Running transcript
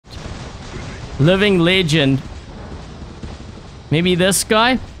Living legend. Maybe this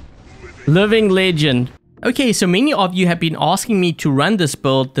guy? Living legend. Okay, so many of you have been asking me to run this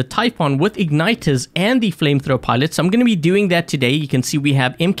build, the Typhon with igniters and the flamethrower pilot. So I'm going to be doing that today. You can see we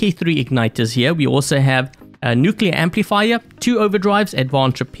have MK3 igniters here. We also have a nuclear amplifier, 2 overdrives,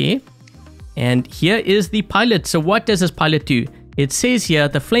 advanced repair. And here is the pilot. So what does this pilot do? It says here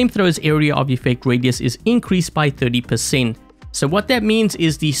the flamethrower's area of effect radius is increased by 30%. So what that means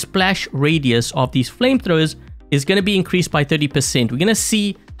is the splash radius of these flamethrowers is going to be increased by 30%. We're going to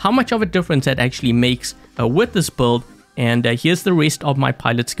see how much of a difference that actually makes with this build, and here's the rest of my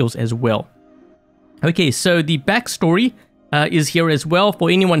pilot skills as well. Okay, so the backstory is here as well. For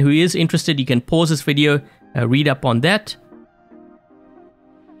anyone who is interested, you can pause this video, read up on that.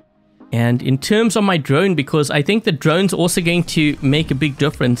 And in terms of my drone, because I think the drone's also going to make a big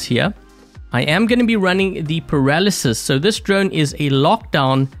difference here, I am going to be running the paralysis. So this drone is a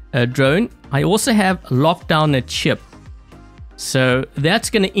lockdown drone. I also have lockdown a chip. So that's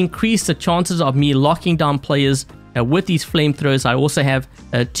going to increase the chances of me locking down players with these flamethrowers. I also have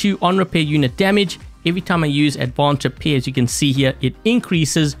 2 on repair unit damage. Every time I use advanced repair, as you can see here, it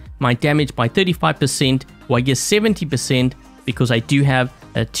increases my damage by 35%, or I guess 70%, because I do have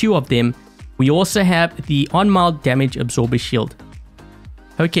 2 of them. We also have the on mild damage absorber shield.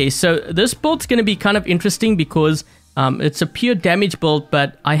 Okay, so this build's going to be kind of interesting because it's a pure damage build,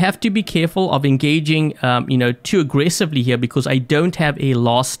 but I have to be careful of engaging, too aggressively here because I don't have a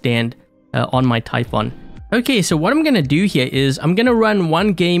last stand on my Typhon. Okay, so what I'm going to do here is I'm going to run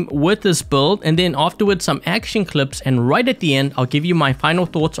one game with this build, and then afterwards some action clips, and right at the end I'll give you my final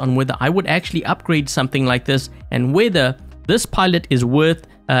thoughts on whether I would actually upgrade something like this and whether this pilot is worth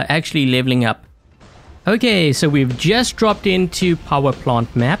actually leveling up. Okay, so we've just dropped into power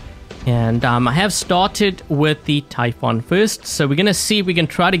plant map. And I have started with the Typhon first, so we're going to see if we can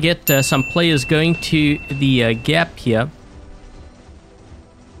try to get some players going to the gap here.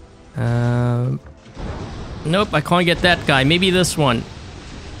 Nope, I can't get that guy. Maybe this one.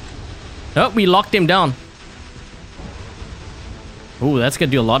 Oh, we locked him down. Oh, that's going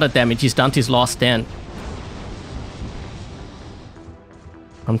to do a lot of damage. He's down to his last stand.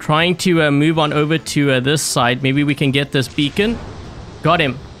 I'm trying to move on over to this side. Maybe we can get this beacon. Got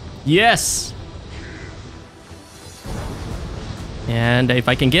him. Yes! And if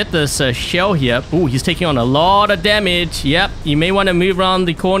I can get this shell here... Ooh, he's taking on a lot of damage. Yep, you may want to move around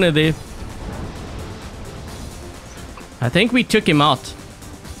the corner there. I think we took him out.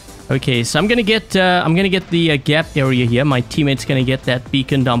 Okay, so I'm gonna get the gap area here. My teammate's gonna get that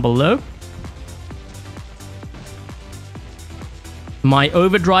beacon down below. My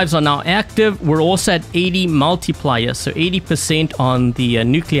overdrives are now active. We're also at 80 multiplier, so 80% on the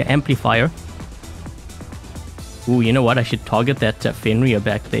nuclear amplifier. Ooh, you know what? I should target that Fenrir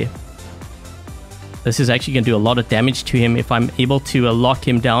back there. This is actually going to do a lot of damage to him if I'm able to lock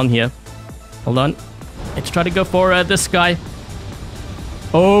him down here. Hold on. Let's try to go for this guy.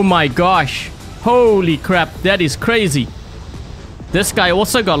 Oh my gosh. Holy crap, that is crazy. This guy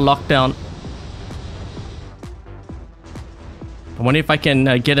also got locked down. I wonder if I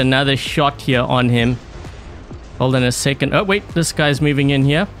can get another shot here on him. Hold on a second. Oh, wait. This guy's moving in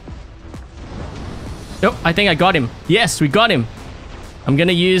here. Oh, I think I got him. Yes, we got him. I'm going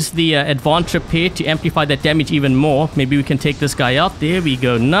to use the advanced repair to amplify that damage even more. Maybe we can take this guy out. There we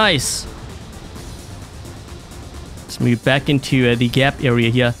go. Nice. Let's move back into the gap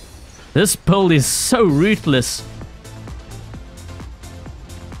area here. This build is so ruthless.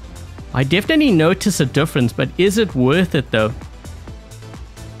 I definitely notice a difference, but is it worth it though?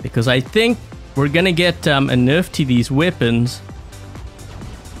 Because I think we're gonna get a nerf to these weapons.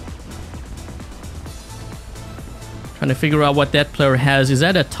 Trying to figure out what that player has. Is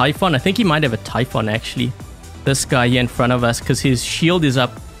that a Typhon? I think he might have a Typhon actually. This guy here in front of us, because his shield is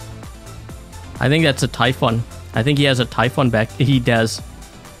up. I think that's a Typhon. I think he has a Typhon back. He does.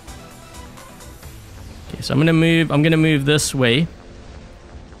 Okay, so I'm gonna move this way.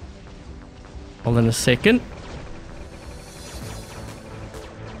 Hold on a second.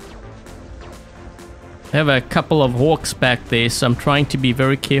 I have a couple of hawks back there, so I'm trying to be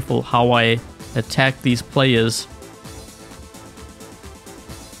very careful how I attack these players.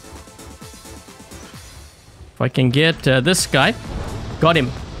 If I can get this guy. Got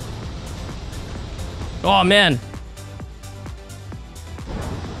him. Oh, man.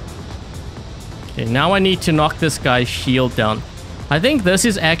 Okay, now I need to knock this guy's shield down. I think this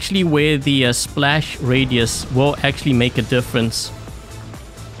is actually where the splash radius will actually make a difference.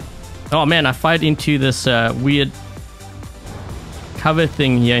 Oh man, I fired into this weird cover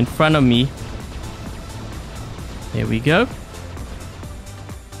thing here in front of me. There we go.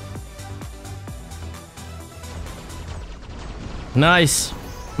 Nice.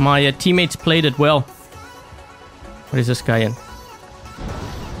 My teammates played it well. What is this guy in?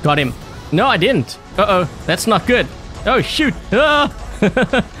 Got him. No, I didn't. Uh-oh. That's not good. Oh, shoot. Ah!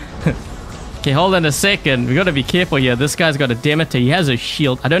 Okay, hold on a second. We gotta be careful here. This guy's got a Demeter. He has a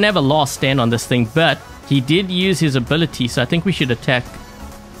shield. I don't have a last stand on this thing, but he did use his ability, so I think we should attack,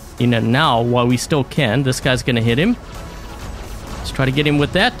 you know, now while we still can. This guy's gonna hit him. Let's try to get him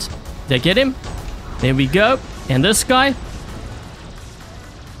with that. Did I get him? There we go. And this guy.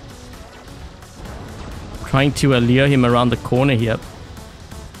 Trying to lure him around the corner here.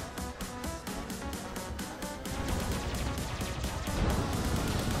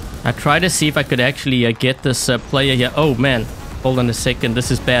 I tried to see if I could actually get this player here. Oh man, hold on a second. This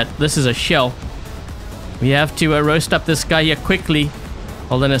is bad. This is a shell. We have to roast up this guy here quickly.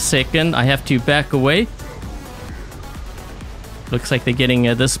 Hold on a second. I have to back away. Looks like they're getting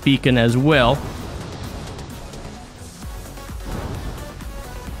this beacon as well.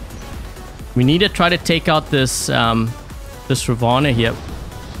 We need to try to take out this this Ravana here.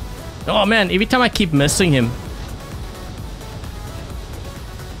 Oh man, every time I keep missing him.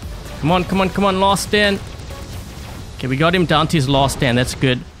 Come on, come on, come on, last stand. Okay, we got him down to his last stand. That's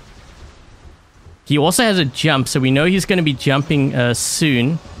good. He also has a jump, so we know he's going to be jumping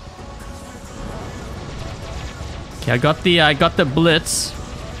soon. Okay, I got the blitz.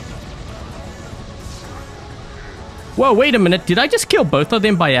 Whoa, wait a minute. Did I just kill both of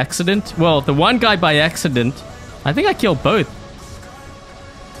them by accident? Well, the one guy by accident. I think I killed both.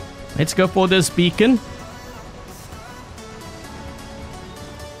 Let's go for this beacon.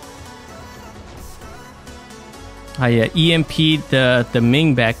 I EMP'd the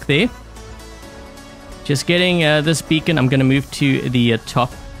Ming back there. Just getting this beacon. I'm going to move to the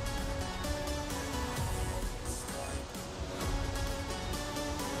top.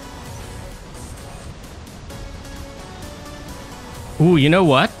 Ooh, you know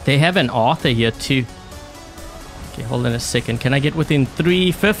what? They have an Arthur here too. Okay, hold on a second. Can I get within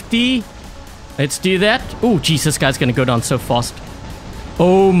 350? Let's do that. Ooh, jeez, this guy's going to go down so fast.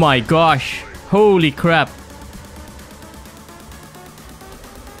 Oh my gosh. Holy crap.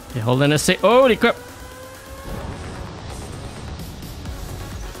 Okay, hold on a sec. Holy crap.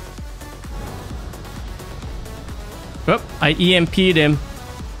 Oh, I EMP'd him.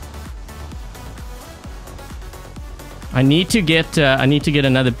 I need to get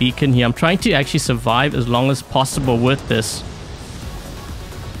another beacon here. I'm trying to actually survive as long as possible with this.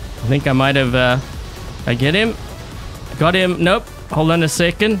 I think I might have I get him? Got him. Nope. Hold on a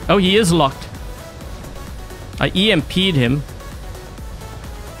second. Oh, he is locked. I EMP'd him.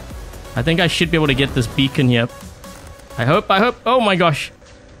 I think I should be able to get this beacon here. I hope. Oh my gosh.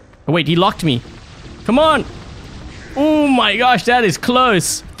 Oh wait, he locked me. Come on. Oh my gosh, that is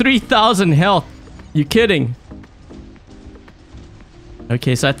close. 3,000 health. You kidding?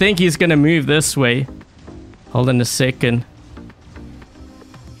 Okay, so I think he's gonna move this way. Hold on a second.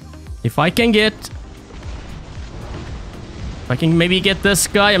 If I can maybe get this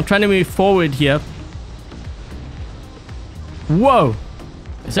guy. I'm trying to move forward here. Whoa.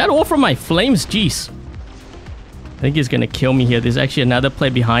 Is that all from my flames? Jeez. I think he's gonna kill me here. There's actually another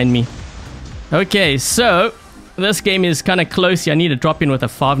player behind me. Okay, so this game is kind of close here. I need to drop in with a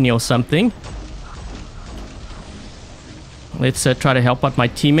Favni or something. Let's try to help out my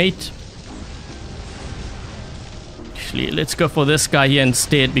teammate. Actually, let's go for this guy here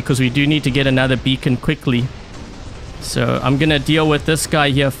instead, because we do need to get another beacon quickly. So I'm gonna deal with this guy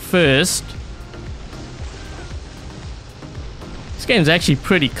here first. This game's actually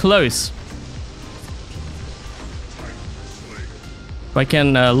pretty close. If I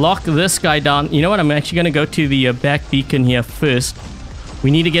can lock this guy down. You know what? I'm actually going to go to the back beacon here first.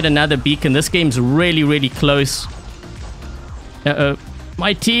 We need to get another beacon. This game's really, really close. Uh-oh.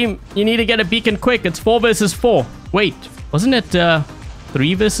 My team, you need to get a beacon quick. It's 4 versus 4. Wait, wasn't it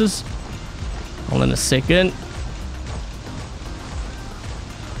 3 versus? Hold on a second.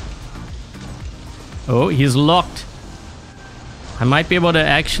 Oh, he's locked. I might be able to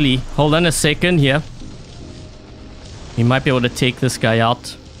actually... Hold on a second here. We might be able to take this guy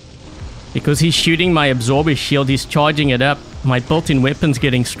out. Because he's shooting my absorber shield. He's charging it up. My built-in weapon's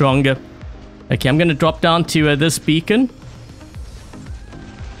getting stronger. Okay, I'm going to drop down to this beacon.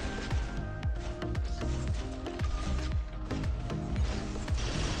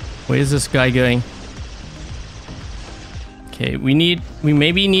 Where's this guy going? Okay, we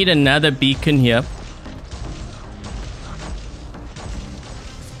maybe need another beacon here.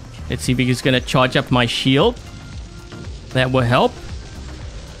 Let's see if he's going to charge up my shield. That will help.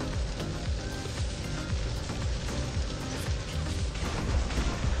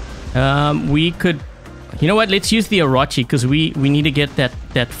 We could... You know what? Let's use the Orochi because we need to get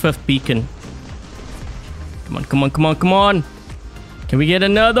that fifth beacon. Come on, come on, come on, come on. Can we get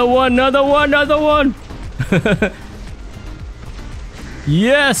another one? Another one, another one.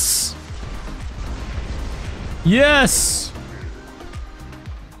 Yes. Yes.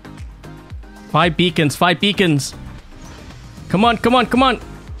 5 beacons, 5 beacons. Come on, come on, come on.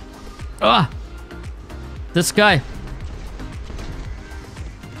 Ah. This guy.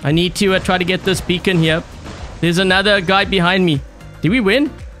 I need to try to get this beacon here. There's another guy behind me. Did we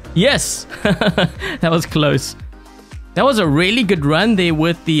win? Yes. That was close. That was a really good run there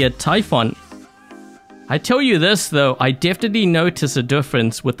with the Typhon. I tell you this though, I definitely notice a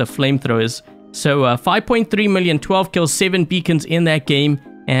difference with the flamethrowers. So 5.3 million, 12 kills, 7 beacons in that game.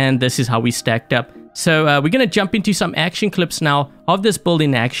 And this is how we stacked up. So we're going to jump into some action clips now of this build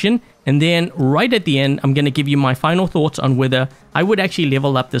in action. And then right at the end, I'm going to give you my final thoughts on whether I would actually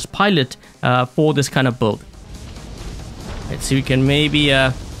level up this pilot for this kind of build. Let's see, we can maybe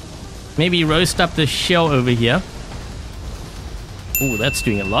roast up the shell over here. Oh, that's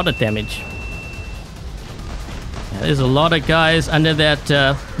doing a lot of damage. Yeah, there's a lot of guys under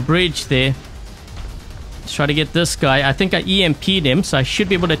that bridge there. Let's try to get this guy. I think I EMP'd him, so I should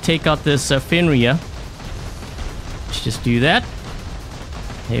be able to take out this Fenrir. Let's just do that.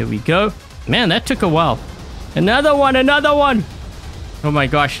 There we go. Man, that took a while. Another one, another one. Oh my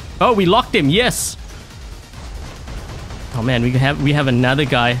gosh. Oh, we locked him. Yes. Oh man, we have another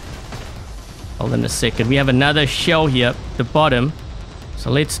guy. Hold on a second. We have another shell here at the bottom.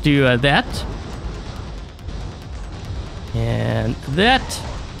 So let's do that. And that.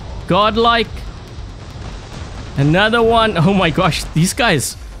 Godlike. Another one. Oh my gosh, these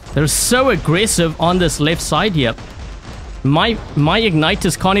guys, they're so aggressive on this left side here. My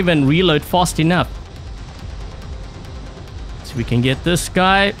igniters can't even reload fast enough. So we can get this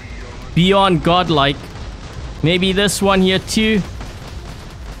guy beyond godlike. Maybe this one here too.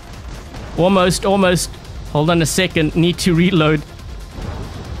 Almost, almost. Hold on a second. Need to reload.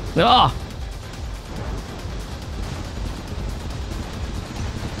 Ah!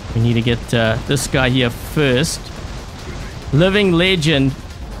 We need to get this guy here first. Living legend.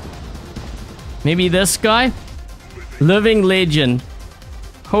 Maybe this guy? Living legend.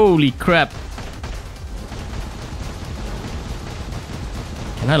 Holy crap.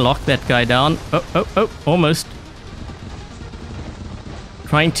 Can I lock that guy down? Oh, oh, oh, almost.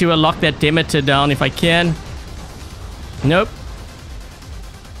 Trying to lock that Demeter down if I can. Nope.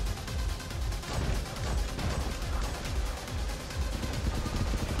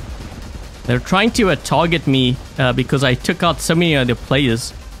 They're trying to target me because I took out so many other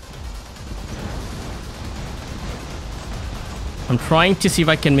players. I'm trying to see if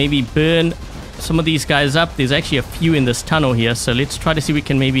I can maybe burn some of these guys up. There's actually a few in this tunnel here, so let's try to see if we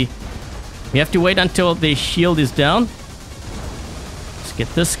can maybe... We have to wait until their shield is down. Let's get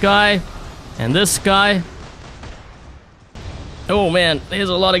this guy and this guy. Oh man, there's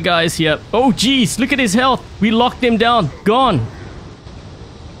a lot of guys here. Oh geez, look at his health. We locked him down. Gone.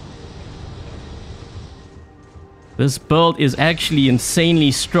 This build is actually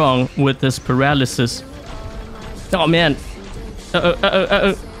insanely strong with this paralysis. Oh man. Uh-oh,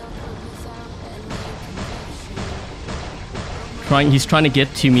 uh-oh, uh-oh. He's trying to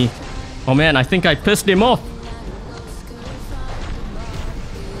get to me. Oh man, I think I pissed him off.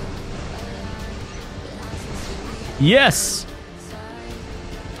 Yes!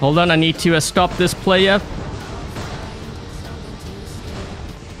 Hold on, I need to stop this player.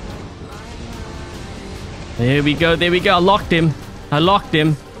 There we go, there we go. I locked him. I locked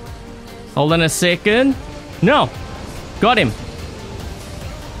him. Hold on a second. No! Got him.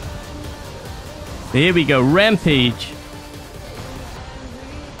 There we go, rampage.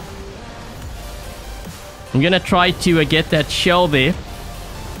 I'm gonna try to get that shell there.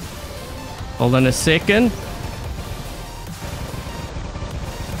 Hold on a second.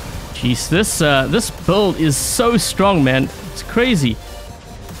 Jeez, this build is so strong, man. It's crazy.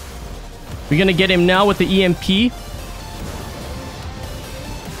 We're gonna get him now with the EMP.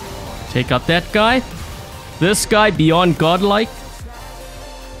 Take out that guy. This guy beyond godlike.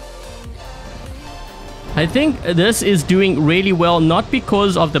 I think this is doing really well, not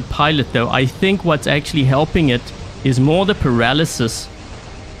because of the pilot though. I think what's actually helping it is more the paralysis.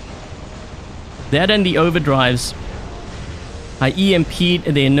 That and the overdrives. I EMP'd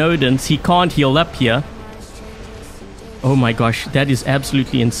their Nodens. He can't heal up here. Oh my gosh, that is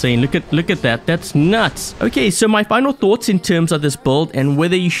absolutely insane. Look at that. That's nuts. Okay, so my final thoughts in terms of this build and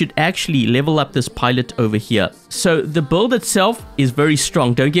whether you should actually level up this pilot over here. So the build itself is very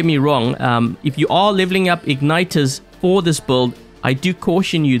strong. Don't get me wrong. If you are leveling up igniters for this build, I do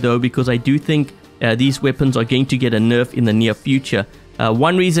caution you though, because I do think these weapons are going to get a nerf in the near future.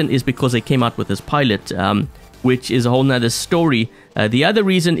 One reason is because they came out with this pilot, which is a whole nother story. The other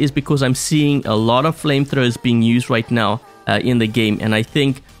reason is because I'm seeing a lot of flamethrowers being used right now in the game, and I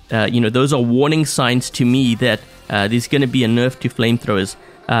think those are warning signs to me that there's going to be a nerf to flamethrowers.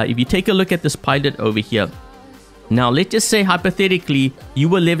 If you take a look at this pilot over here, now let's just say hypothetically you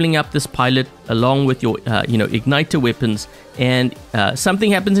were leveling up this pilot along with your igniter weapons, and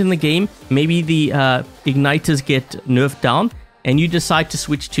something happens in the game. Maybe the igniters get nerfed down, and you decide to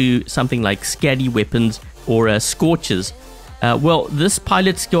switch to something like Skadi weapons or scorches. Well, this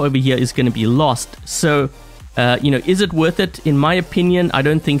pilot skill over here is going to be lost. So is it worth it? In my opinion, I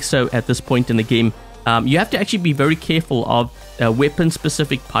don't think so at this point in the game. You have to actually be very careful of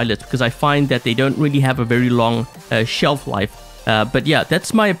weapon-specific pilots, because I find that they don't really have a very long shelf life. But yeah,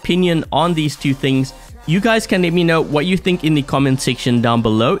 that's my opinion on these two things. You guys can let me know what you think in the comment section down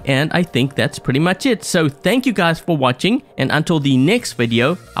below, and I think that's pretty much it. So thank you guys for watching, and until the next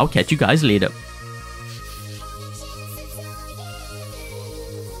video, I'll catch you guys later.